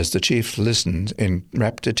as the chiefs listened in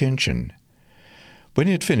rapt attention. When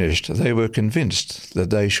he had finished, they were convinced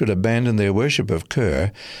that they should abandon their worship of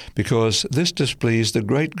Kerr because this displeased the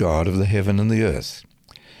great God of the heaven and the earth.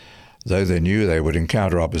 Though they knew they would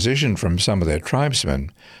encounter opposition from some of their tribesmen,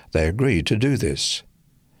 they agreed to do this.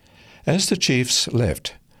 As the chiefs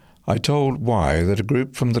left, I told Y that a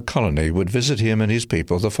group from the colony would visit him and his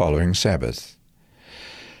people the following Sabbath.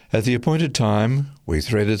 At the appointed time, we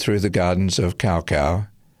threaded through the gardens of Kaukau,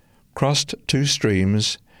 crossed 2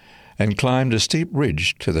 streams, and climbed a steep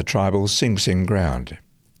ridge to the tribal Sing Sing ground.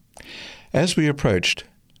 As we approached,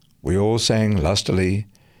 we all sang lustily,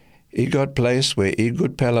 "Egot place where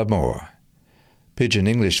Egot pella more," Pidgin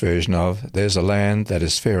English version of "There's a land that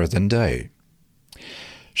is fairer than day."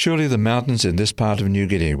 Surely the mountains in this part of New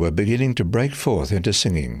Guinea were beginning to break forth into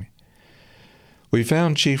singing. We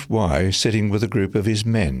found Chief Y sitting with a group of his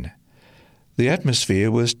men. The atmosphere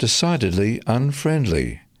was decidedly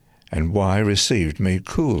unfriendly, and Y received me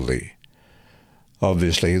coolly.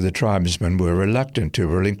 Obviously, the tribesmen were reluctant to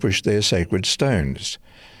relinquish their sacred stones.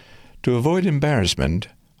 To avoid embarrassment,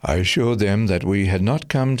 I assured them that we had not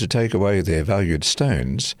come to take away their valued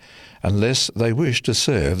stones unless they wished to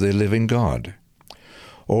serve their living God.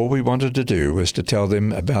 All we wanted to do was to tell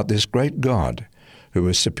them about this great God who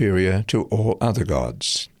was superior to all other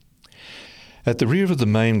gods. At the rear of the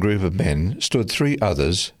main group of men stood 3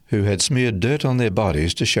 others who had smeared dirt on their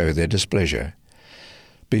bodies to show their displeasure.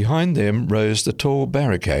 Behind them rose the tall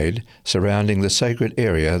barricade surrounding the sacred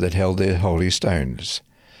area that held their holy stones.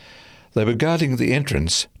 They were guarding the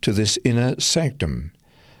entrance to this inner sanctum.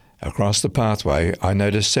 Across the pathway I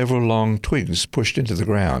noticed several long twigs pushed into the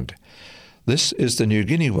ground. This is the New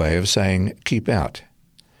Guinea way of saying, "keep out."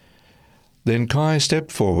 Then Kai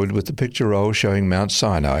stepped forward with the picture roll showing Mount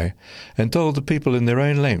Sinai and told the people in their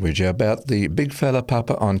own language about the big fella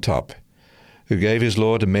Papa on top, who gave his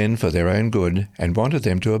law to men for their own good and wanted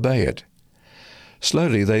them to obey it.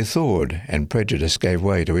 Slowly they thawed, and prejudice gave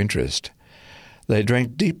way to interest. They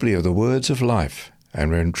drank deeply of the words of life and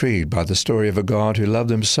were intrigued by the story of a God who loved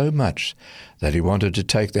them so much that he wanted to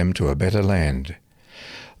take them to a better land.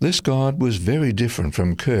 This God was very different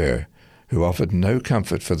from Ker, who offered no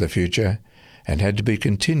comfort for the future and had to be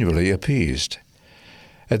continually appeased.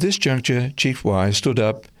 At this juncture, Chief Wise stood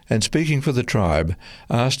up and, speaking for the tribe,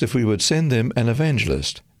 asked if we would send them an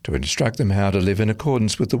evangelist to instruct them how to live in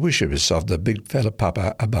accordance with the wishes of the big fella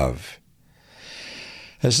Papa above.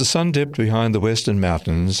 As the sun dipped behind the western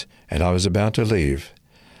mountains and I was about to leave,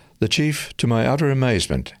 the chief, to my utter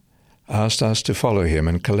amazement, asked us to follow him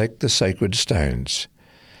and collect the sacred stones.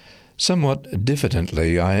 Somewhat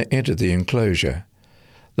diffidently I entered the enclosure.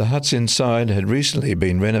 The huts inside had recently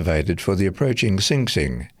been renovated for the approaching Sing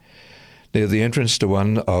Sing. Near the entrance to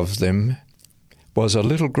one of them was a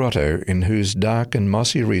little grotto in whose dark and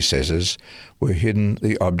mossy recesses were hidden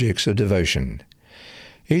the objects of devotion.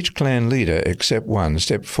 Each clan leader except one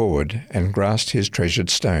stepped forward and grasped his treasured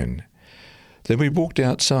stone. Then we walked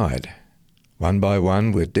outside. One by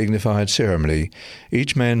one, with dignified ceremony,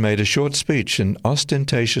 each man made a short speech and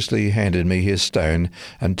ostentatiously handed me his stone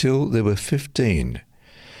until there were 15.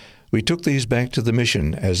 We took these back to the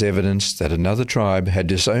mission as evidence that another tribe had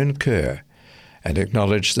disowned Ker and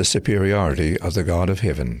acknowledged the superiority of the God of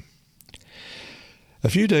heaven. A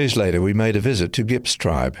few days later we made a visit to Gip's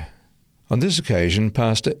tribe. On this occasion,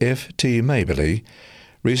 Pastor F. T. Maberly,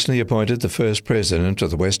 recently appointed the first president of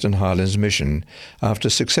the Western Highlands Mission after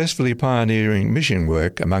successfully pioneering mission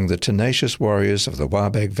work among the tenacious warriors of the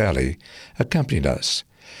Wabag Valley, accompanied us.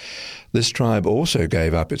 This tribe also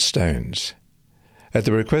gave up its stones. At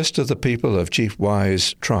the request of the people of Chief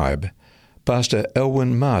Wise tribe, Pastor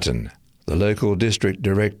Elwyn Martin, the local district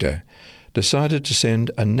director, decided to send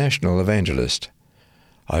a national evangelist.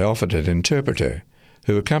 I offered an interpreter,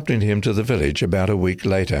 who accompanied him to the village about a week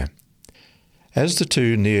later. As the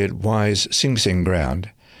two neared Wise Sing Sing ground,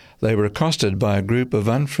 they were accosted by a group of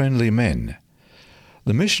unfriendly men.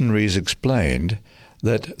 The missionaries explained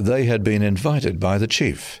that they had been invited by the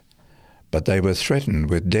chief, but they were threatened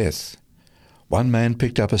with death. One man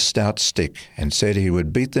picked up a stout stick and said he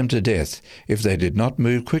would beat them to death if they did not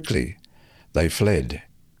move quickly. They fled.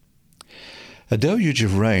 A deluge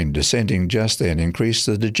of rain descending just then increased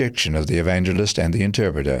the dejection of the evangelist and the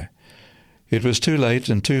interpreter. It was too late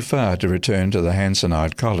and too far to return to the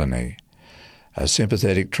Hansonite colony. A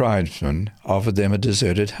sympathetic tribesman offered them a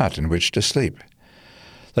deserted hut in which to sleep.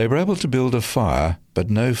 They were able to build a fire, but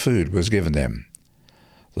no food was given them.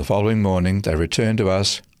 The following morning they returned to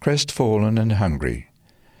us, crestfallen and hungry.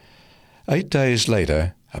 8 days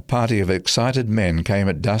later, a party of excited men came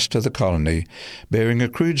at dusk to the colony, bearing a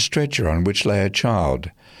crude stretcher on which lay a child,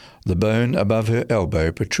 the bone above her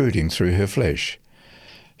elbow protruding through her flesh.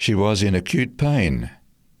 She was in acute pain.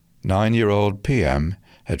 9-year-old Piam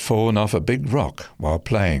had fallen off a big rock while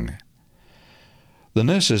playing. The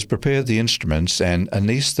nurses prepared the instruments and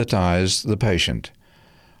anaesthetized the patient.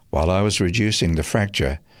 While I was reducing the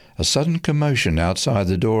fracture, a sudden commotion outside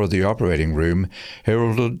the door of the operating room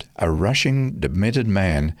heralded a rushing, demented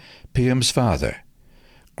man, Piam's father.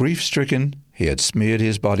 Grief-stricken, he had smeared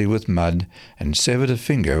his body with mud and severed a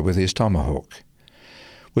finger with his tomahawk.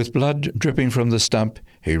 With blood dripping from the stump,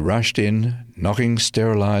 he rushed in, knocking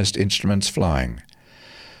sterilized instruments flying.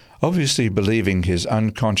 Obviously believing his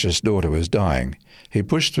unconscious daughter was dying, he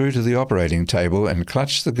pushed through to the operating table and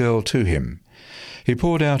clutched the girl to him. He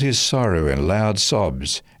poured out his sorrow in loud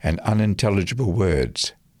sobs and unintelligible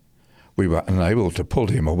words. We were unable to pull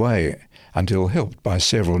him away until helped by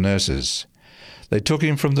several nurses. They took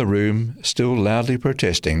him from the room, still loudly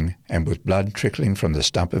protesting and with blood trickling from the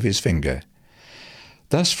stump of his finger.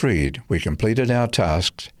 Thus freed, we completed our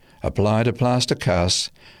tasks, applied a plaster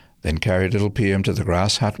cast, then carried little Piam to the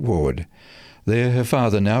grass hut ward. There her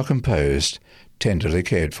father, now composed, tenderly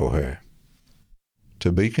cared for her.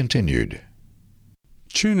 To be continued.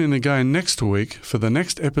 Tune in again next week for the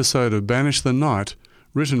next episode of Banish the Night,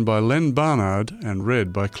 written by Len Barnard and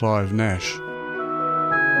read by Clive Nash.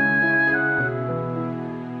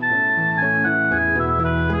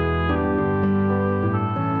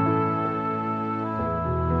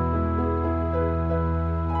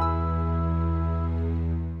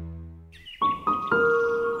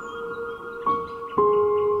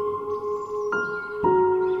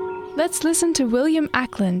 Let's listen to William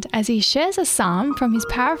Ackland as he shares a psalm from his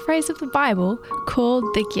paraphrase of the Bible called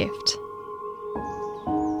The Gift.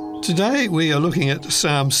 Today we are looking at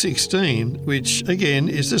Psalm 16, which again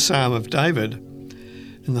is the Psalm of David.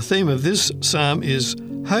 And the theme of this psalm is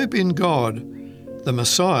Hope in God, the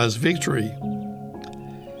Messiah's victory.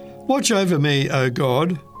 Watch over me, O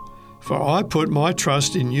God, for I put my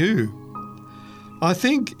trust in you. I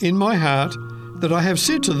think in my heart that I have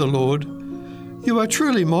said to the Lord, You are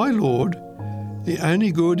truly my Lord. The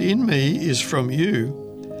only good in me is from you.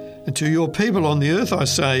 And to your people on the earth I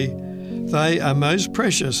say, They are most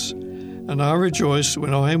precious, and I rejoice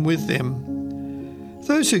when I am with them.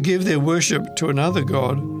 Those who give their worship to another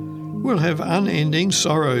god will have unending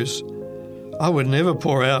sorrows. I would never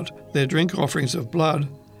pour out their drink offerings of blood,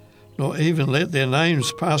 nor even let their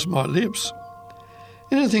names pass my lips.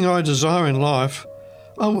 Anything I desire in life,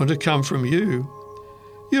 I want to come from you.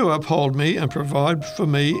 You uphold me and provide for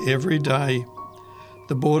me every day.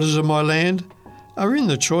 The borders of my land are in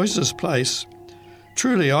the choicest place.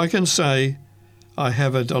 Truly I can say, I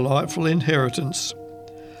have a delightful inheritance.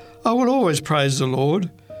 I will always praise the Lord,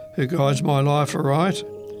 who guides my life aright.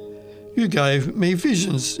 You gave me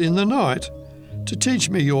visions in the night to teach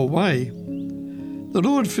me your way. The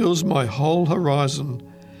Lord fills my whole horizon.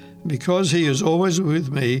 Because he is always with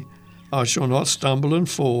me, I shall not stumble and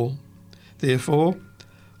fall. Therefore,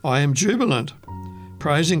 I am jubilant,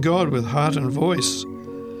 praising God with heart and voice.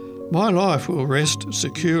 My life will rest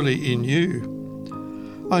securely in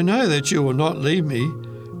you. I know that you will not leave me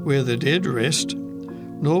where the dead rest,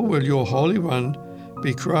 nor will your Holy One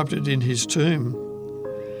be corrupted in his tomb.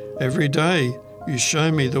 Every day you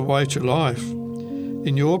show me the way to life.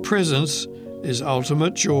 In your presence is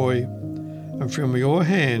ultimate joy, and from your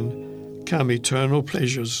hand come eternal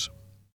pleasures.